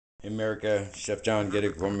America, Chef John,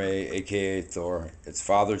 Ghetto Gourmet, aka Thor. It's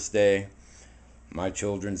Father's Day. My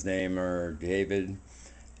children's name are David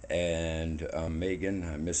and Megan.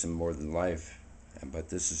 I miss them more than life. But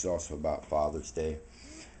this is also about Father's Day.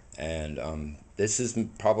 And this is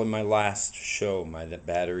probably my last show. My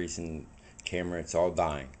batteries and camera, it's all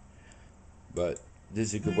dying. But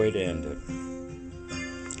this is a good way to end it.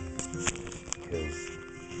 Because,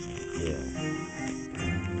 yeah.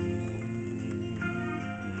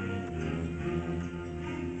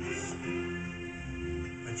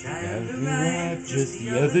 Arrived just the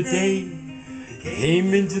other day,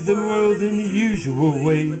 came into the world in the usual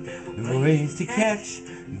way. No ways to catch,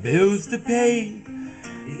 bills to pay.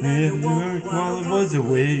 Never worked while I was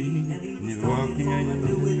away. Never walking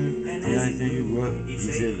and I tell you what, he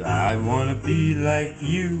said, I wanna be like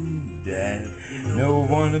you, Dad. No,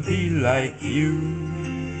 wanna be like you.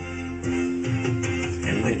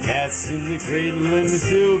 And the cat's in the cradle and the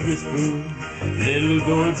silver spoon, little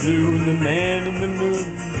door blue and the man in the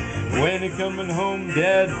moon. When you're coming home,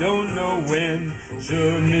 Dad, don't know when.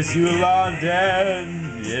 Sure miss you a lot, Dad,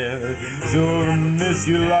 yeah. Sure miss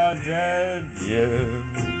you a lot, Dad, yeah.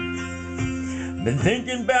 Been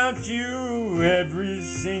thinking about you every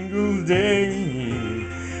single day,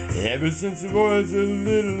 ever since I was a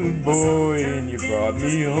little boy and you brought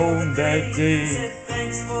me home that day.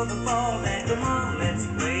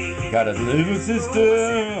 Got a little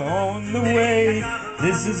sister on the way.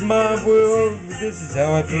 This is my world, this is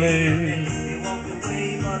how I play.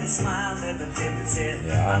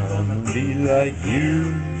 Yeah, I'm gonna be like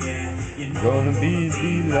you. Gonna be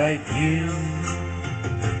like you.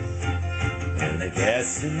 And the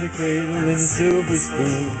cat's in the cradle and the silver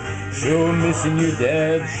spoon. Sure missing you,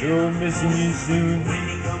 Dad, sure missing you soon.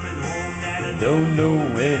 Don't know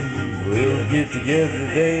when we'll get together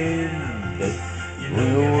then, but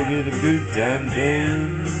we'll get a good time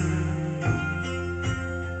then.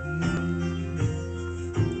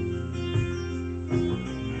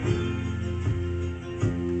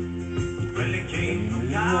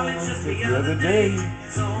 The other day,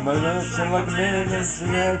 my life sounded like a man that's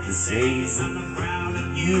S.N.A.P.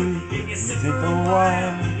 You took a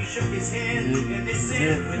while, you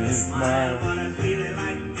did me smile.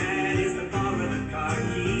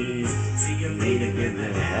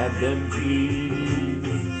 Have them peas,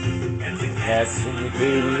 and the cat's in the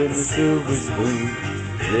cradle and the silver spoon,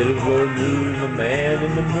 little boy moon, the man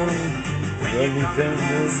in the moon. Running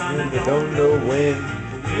families and they don't know when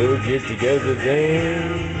we'll get together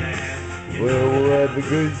then. Well, we'll have a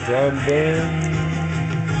good time then.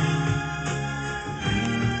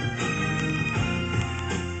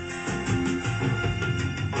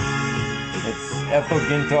 It's Ethel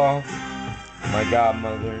Gintal, my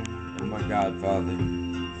godmother and my godfather.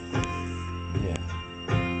 Yeah.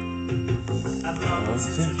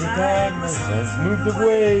 Since your dad, my son's moved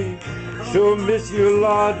away. Sure miss you a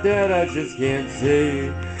lot, Dad, I just can't say.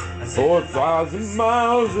 4,000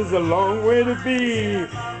 miles is a long way to be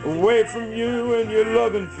away from you and your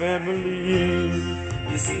loving family.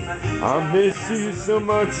 I miss you so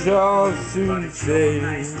much, I'll soon say,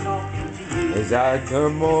 as I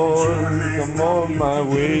come on my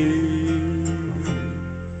way.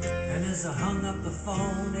 And as I hung up the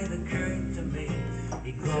phone, it occurred to me,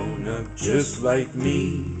 he'd grown up just like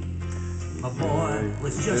me. My boy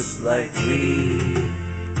was just like me.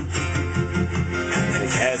 The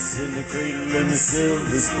cat's in the cradle and the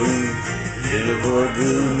silver spoon, little boy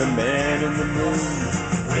blue, the man in the moon.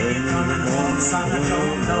 When in the morning, I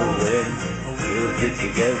don't know when we'll get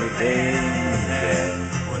together then, Dad.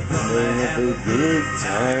 We'll have a good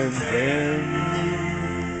time then.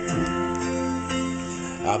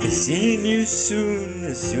 I'll be seeing you soon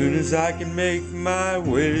as I can make my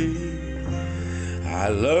way. I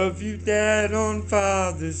love you, Dad, on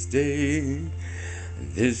Father's Day.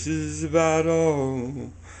 This is about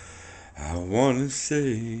all I want to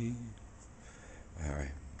say. All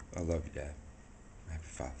right. I love you, Dad. Happy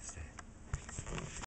Father's Day.